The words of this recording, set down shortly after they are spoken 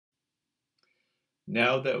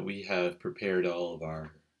Now that we have prepared all of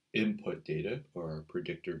our input data, or our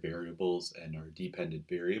predictor variables and our dependent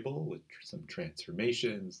variable with some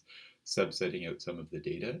transformations, subsetting out some of the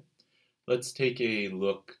data, let's take a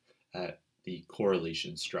look at the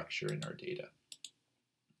correlation structure in our data.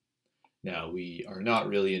 Now, we are not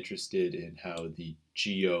really interested in how the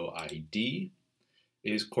GOID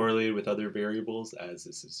is correlated with other variables, as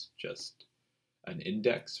this is just an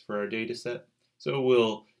index for our data set. So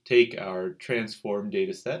we'll take our transform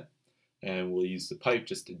data set and we'll use the pipe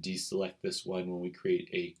just to deselect this one when we create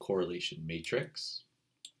a correlation matrix.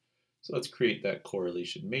 So let's create that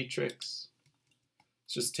correlation matrix.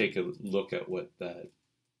 Let's just take a look at what that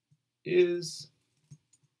is.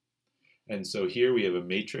 And so here we have a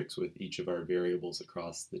matrix with each of our variables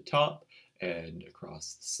across the top and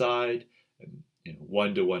across the side, and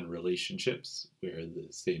one-to-one relationships where the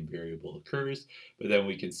same variable occurs, but then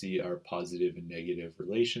we can see our positive and negative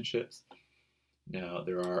relationships. Now,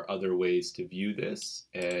 there are other ways to view this,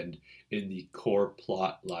 and in the core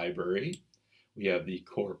plot library, we have the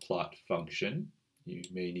core plot function. You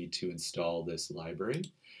may need to install this library,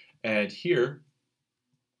 and here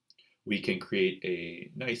we can create a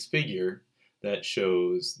nice figure that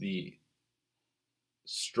shows the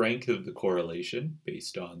strength of the correlation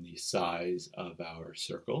based on the size of our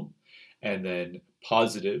circle, and then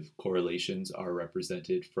positive correlations are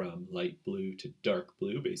represented from light blue to dark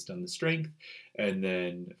blue based on the strength, and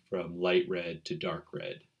then from light red to dark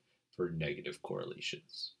red for negative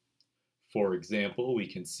correlations. For example, we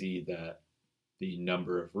can see that the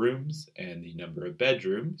number of rooms and the number of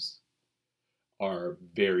bedrooms are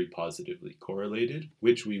very positively correlated,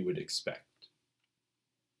 which we would expect.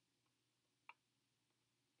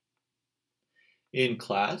 In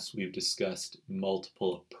class, we've discussed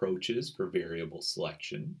multiple approaches for variable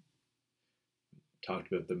selection. We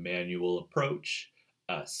talked about the manual approach,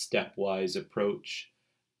 a stepwise approach,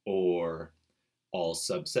 or all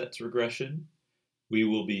subsets regression. We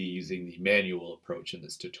will be using the manual approach in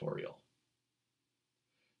this tutorial.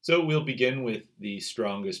 So we'll begin with the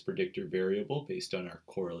strongest predictor variable based on our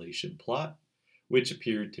correlation plot, which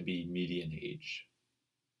appeared to be median age.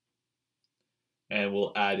 And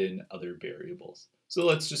we'll add in other variables. So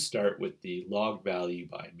let's just start with the log value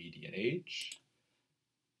by median age.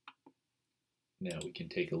 Now we can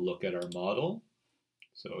take a look at our model.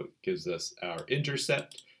 So it gives us our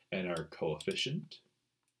intercept and our coefficient.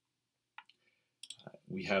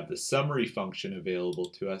 We have the summary function available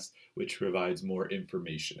to us, which provides more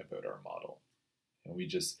information about our model. And we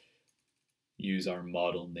just use our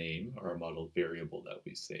model name, or our model variable that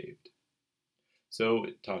we saved. So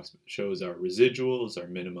it shows our residuals, our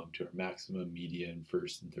minimum to our maximum, median,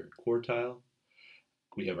 first and third quartile.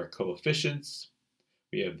 We have our coefficients.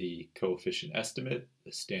 We have the coefficient estimate,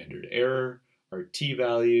 the standard error, our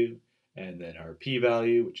t-value, and then our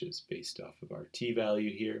p-value, which is based off of our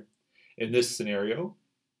t-value here. In this scenario,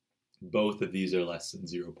 both of these are less than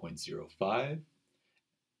 0.05.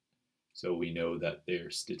 So we know that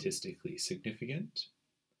they're statistically significant.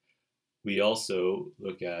 We also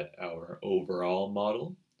look at our overall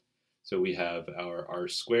model. So we have our R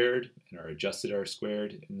squared and our adjusted R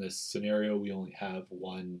squared. In this scenario, we only have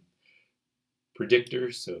one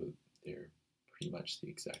predictor, so they're pretty much the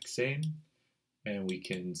exact same. And we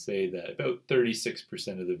can say that about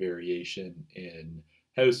 36% of the variation in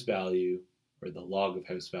house value, or the log of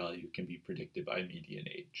house value, can be predicted by median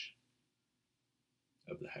age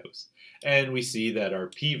of the house. And we see that our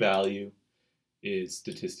p-value is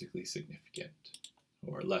statistically significant,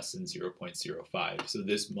 or less than 0.05. So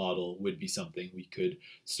this model would be something we could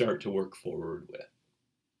start to work forward with.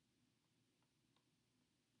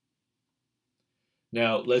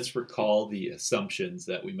 Now let's recall the assumptions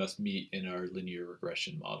that we must meet in our linear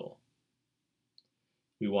regression model.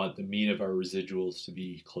 We want the mean of our residuals to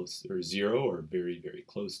be close or zero, or very, very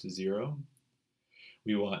close to zero.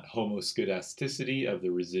 We want homoscedasticity of the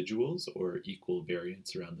residuals, or equal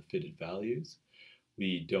variance around the fitted values.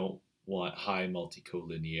 We don't want high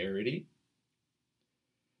multicollinearity.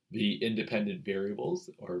 The independent variables,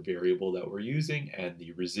 or variable that we're using, and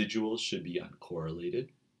the residuals should be uncorrelated.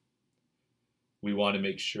 We want to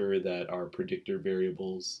make sure that our predictor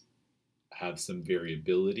variables have some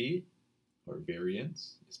variability, or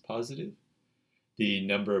variance is positive. The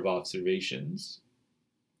number of observations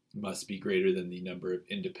must be greater than the number of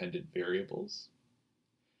independent variables.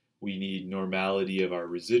 We need normality of our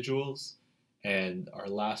residuals. And our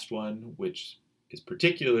last one, which is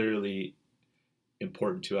particularly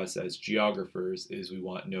important to us as geographers, is we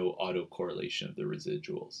want no autocorrelation of the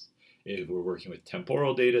residuals. If we're working with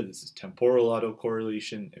temporal data, this is temporal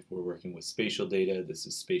autocorrelation. If we're working with spatial data, this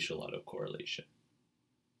is spatial autocorrelation.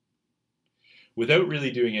 Without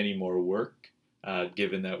really doing any more work,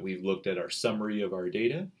 given that we've looked at our summary of our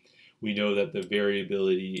data, we know that the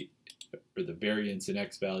variability or the variance in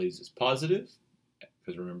x values is positive,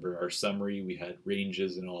 because remember our summary, we had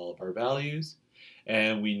ranges in all of our values,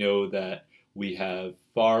 and we know that we have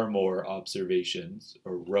far more observations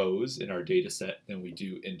or rows in our data set than we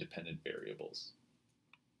do independent variables.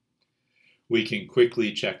 We can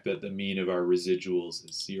quickly check that the mean of our residuals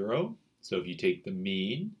is 0. So if you take the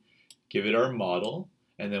mean, give it our model,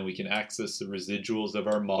 and then we can access the residuals of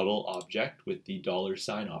our model object with the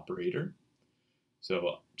 $sign operator.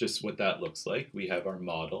 So just what that looks like, we have our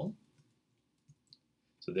model.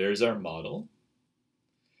 So there's our model.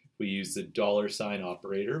 We use the $sign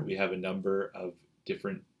operator. We have a number of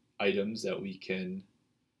different items that we can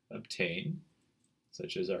obtain,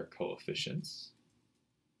 such as our coefficients.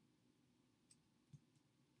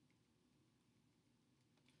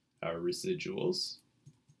 Our residuals.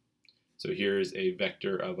 So here is a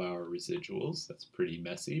vector of our residuals. That's pretty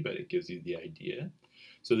messy, but it gives you the idea.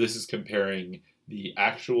 So this is comparing the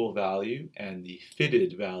actual value and the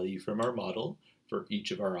fitted value from our model for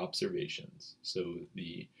each of our observations. So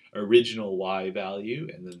the original y value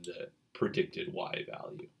and then the predicted y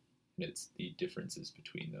value. And it's the differences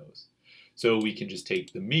between those. So we can just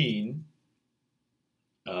take the mean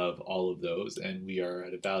of all of those, and we are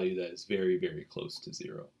at a value that is very, very close to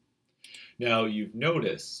 0. Now you've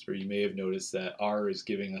noticed, or you may have noticed, that R is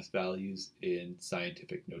giving us values in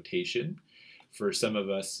scientific notation. For some of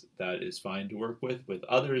us, that is fine to work with. With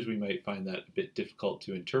others, we might find that a bit difficult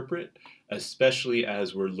to interpret, especially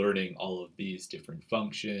as we're learning all of these different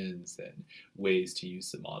functions and ways to use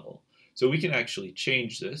the model. So we can actually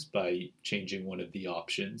change this by changing one of the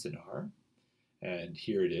options in R. And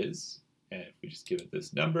here it is. And if we just give it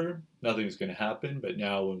this number, nothing's going to happen. But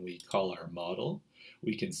now when we call our model,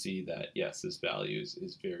 we can see that, yes, this value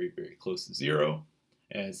is very, very close to 0,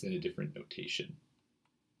 and it's in a different notation.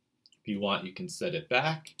 If you want, you can set it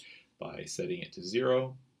back by setting it to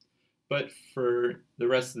 0. But for the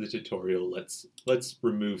rest of the tutorial, let's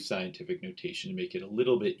remove scientific notation to make it a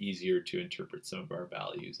little bit easier to interpret some of our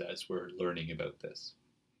values as we're learning about this.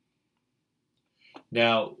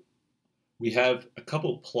 Now, we have a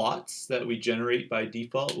couple plots that we generate by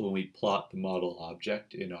default when we plot the model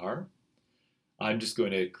object in R. I'm just going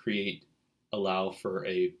to allow for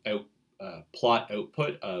a plot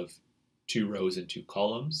output of 2 rows and 2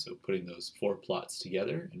 columns, so putting those 4 plots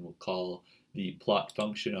together, and we'll call the plot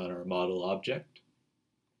function on our model object.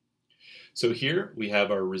 So here we have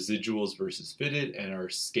our residuals versus fitted and our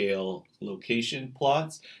scale location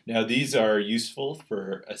plots. Now these are useful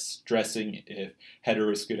for stressing if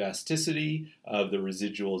heteroscedasticity of the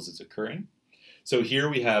residuals is occurring. So here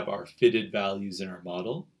we have our fitted values in our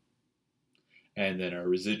model, and then our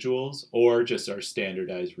residuals, or just our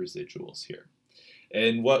standardized residuals here.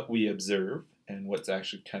 And what we observe, and what's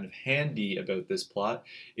actually kind of handy about this plot,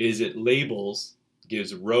 is it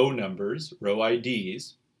gives row numbers, row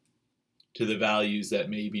IDs, to the values that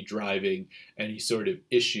may be driving any sort of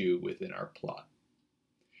issue within our plot.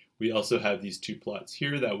 We also have these 2 plots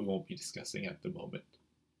here that we won't be discussing at the moment.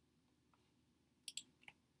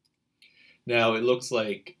 Now it looks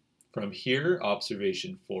like from here,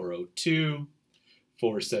 observation 402,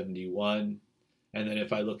 471, and then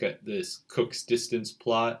if I look at this Cook's distance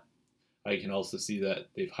plot, I can also see that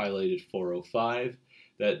they've highlighted 405,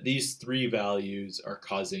 that these 3 values are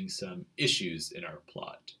causing some issues in our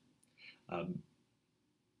plot.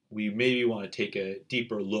 We maybe want to take a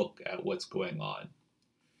deeper look at what's going on.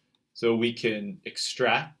 So we can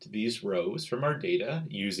extract these rows from our data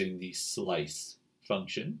using the slice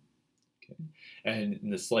function. Okay. And in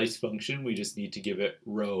the slice function, we just need to give it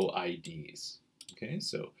row IDs. Okay,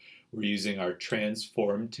 so we're using our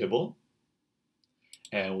transform tibble,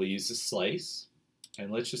 and we'll use the slice,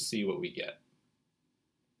 and let's just see what we get.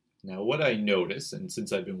 Now what I notice, and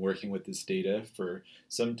since I've been working with this data for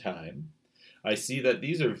some time, I see that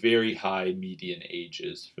these are very high median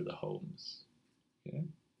ages for the homes. Okay?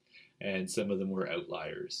 And some of them were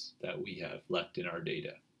outliers that we have left in our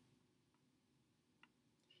data.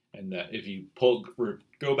 And that if you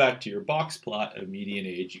go back to your box plot of median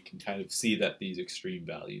age, you can kind of see that these extreme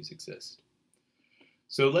values exist.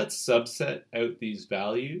 So let's subset out these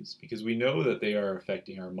values because we know that they are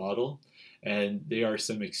affecting our model, and they are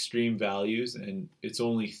some extreme values, and it's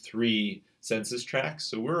only 3 census tracts.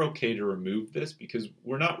 So we're okay to remove this because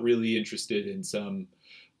we're not really interested in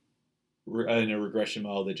a regression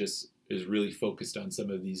model that just is really focused on some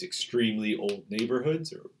of these extremely old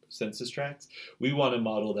neighborhoods or census tracts. We want a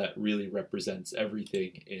model that really represents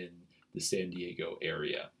everything in the San Diego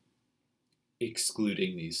area,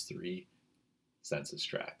 excluding these 3 census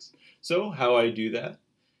tracts. So how I do that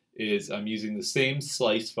is I'm using the same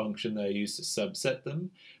slice function that I used to subset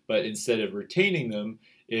them, but instead of retaining them,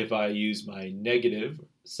 if I use my negative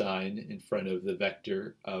sign in front of the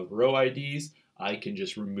vector of row IDs, I can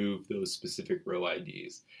just remove those specific row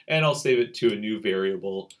IDs. And I'll save it to a new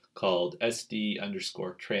variable called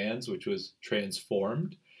SD_trans, which was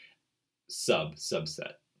transformed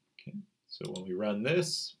subset. Okay. So when we run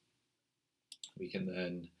this, we can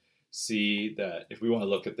then see that if we want to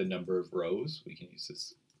look at the number of rows, we can use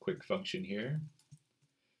this quick function here.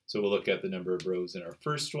 So we'll look at the number of rows in our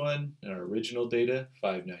first one, in our original data,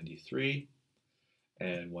 593.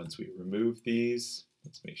 And once we remove these,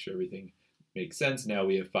 let's make sure everything makes sense. Now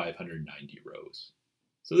we have 590 rows.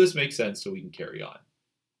 So this makes sense, so we can carry on.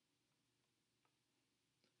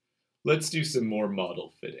 Let's do some more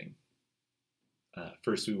model fitting.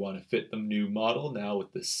 First, we want to fit the new model now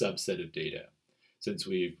with the subset of data. Since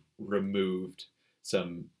we've removed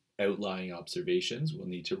some outlying observations, we'll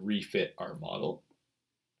need to refit our model.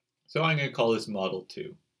 So I'm going to call this model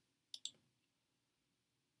 2.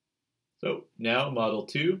 So now model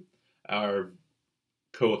 2, our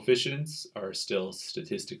coefficients are still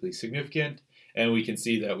statistically significant, and we can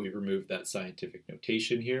see that we've removed that scientific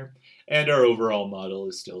notation here, and our overall model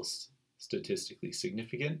is still statistically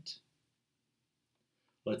significant.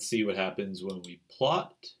 Let's see what happens when we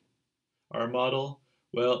plot our model.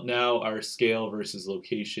 Well, now our scale versus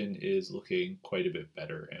location is looking quite a bit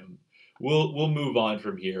better, and we'll move on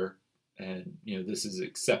from here. And this is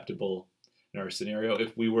acceptable in our scenario.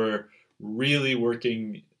 If we were really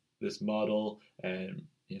working this model and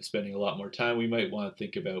spending a lot more time, we might want to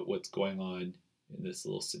think about what's going on in this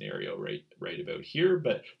little scenario right about here.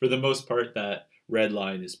 But for the most part, that red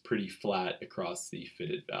line is pretty flat across the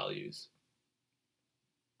fitted values.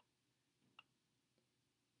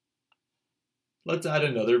 Let's add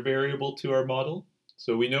another variable to our model.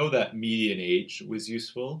 So we know that median age was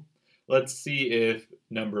useful. Let's see if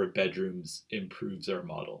number of bedrooms improves our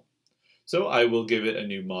model. So I will give it a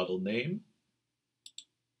new model name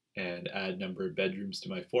and add number of bedrooms to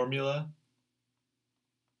my formula.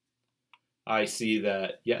 I see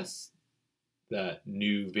that, yes, that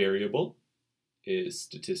new variable is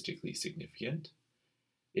statistically significant.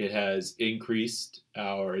 It has increased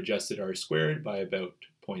our adjusted R-squared by about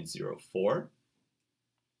 0.04.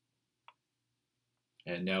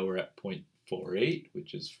 And now we're at 0.48,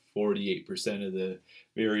 which is 48% of the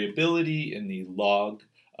variability in the log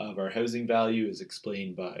of our housing value is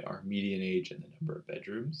explained by our median age and the number of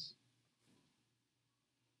bedrooms.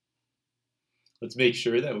 Let's make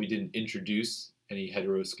sure that we didn't introduce any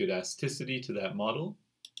heteroscedasticity to that model.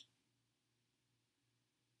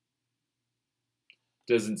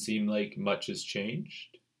 Doesn't seem like much has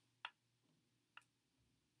changed.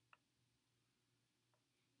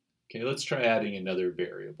 Okay, let's try adding another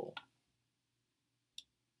variable.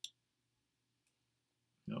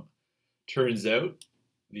 No. Turns out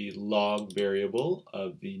the log variable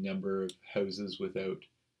of the number of houses without,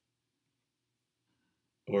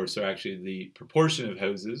 actually the proportion of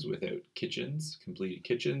houses without kitchens, completed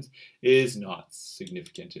kitchens, is not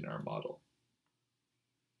significant in our model.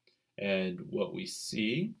 And what we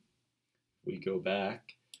see, we go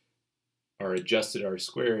back, our adjusted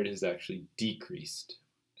R-squared has actually decreased.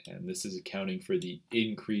 And this is accounting for the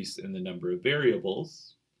increase in the number of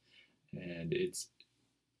variables. And it's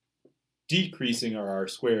decreasing our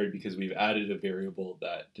R-squared because we've added a variable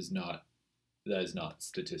that is not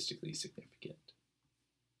statistically significant.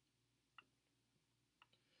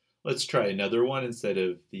 Let's try another one. Instead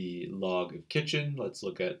of the log of kitchen, let's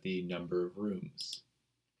look at the number of rooms.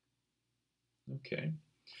 Okay,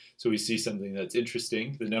 so we see something that's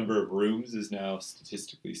interesting. The number of rooms is now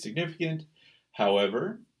statistically significant.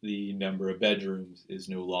 However, the number of bedrooms is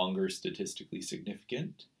no longer statistically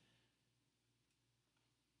significant.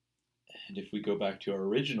 And if we go back to our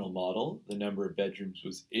original model, the number of bedrooms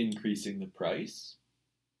was increasing the price,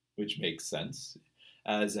 which makes sense.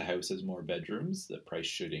 As a house has more bedrooms, the price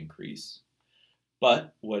should increase.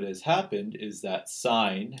 But what has happened is that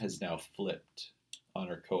sign has now flipped on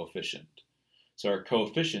our coefficient. So our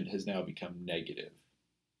coefficient has now become negative.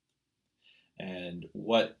 And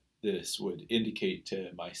what this would indicate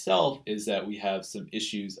to myself is that we have some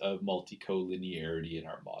issues of multicollinearity in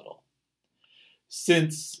our model.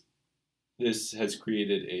 Since this has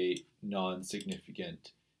created a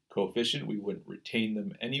non-significant coefficient, we wouldn't retain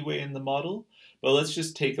them anyway in the model. But let's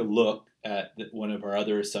just take a look at one of our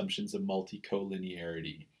other assumptions of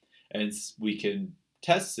multicollinearity. And we can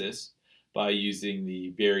test this by using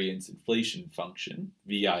the variance inflation function,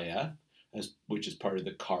 VIF, which is part of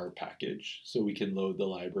the car package. So we can load the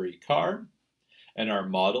library car, And our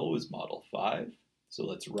model was model 5. So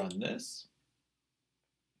let's run this.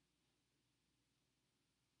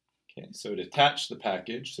 Okay, so it attached the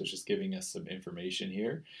package, so it's just giving us some information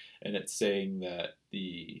here, and it's saying that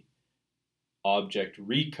the object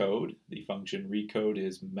recode, the function recode,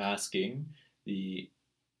 is masking the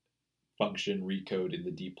function recode in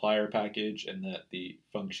the dplyr package, and that the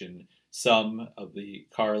function sum of the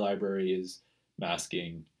car library is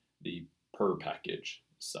masking the per package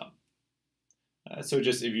sum. So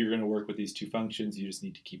just if you're going to work with these two functions, you just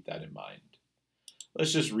need to keep that in mind.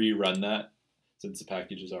 Let's just rerun that since the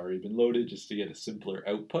package has already been loaded, just to get a simpler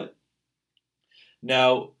output.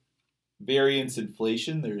 Now, variance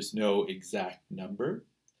inflation, there's no exact number.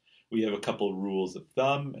 We have a couple rules of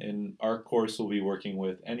thumb. In our course, we'll be working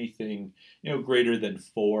with anything greater than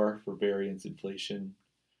 4 for variance inflation.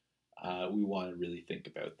 We want to really think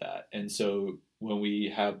about that. And so when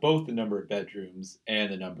we have both the number of bedrooms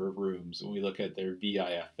and the number of rooms, when we look at their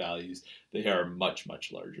VIF values, they are much,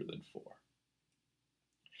 much larger than 4.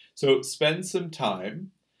 So spend some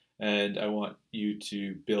time, and I want you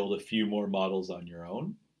to build a few more models on your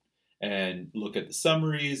own and look at the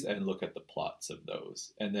summaries and look at the plots of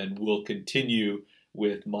those. And then we'll continue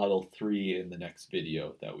with model 3 in the next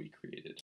video that we created.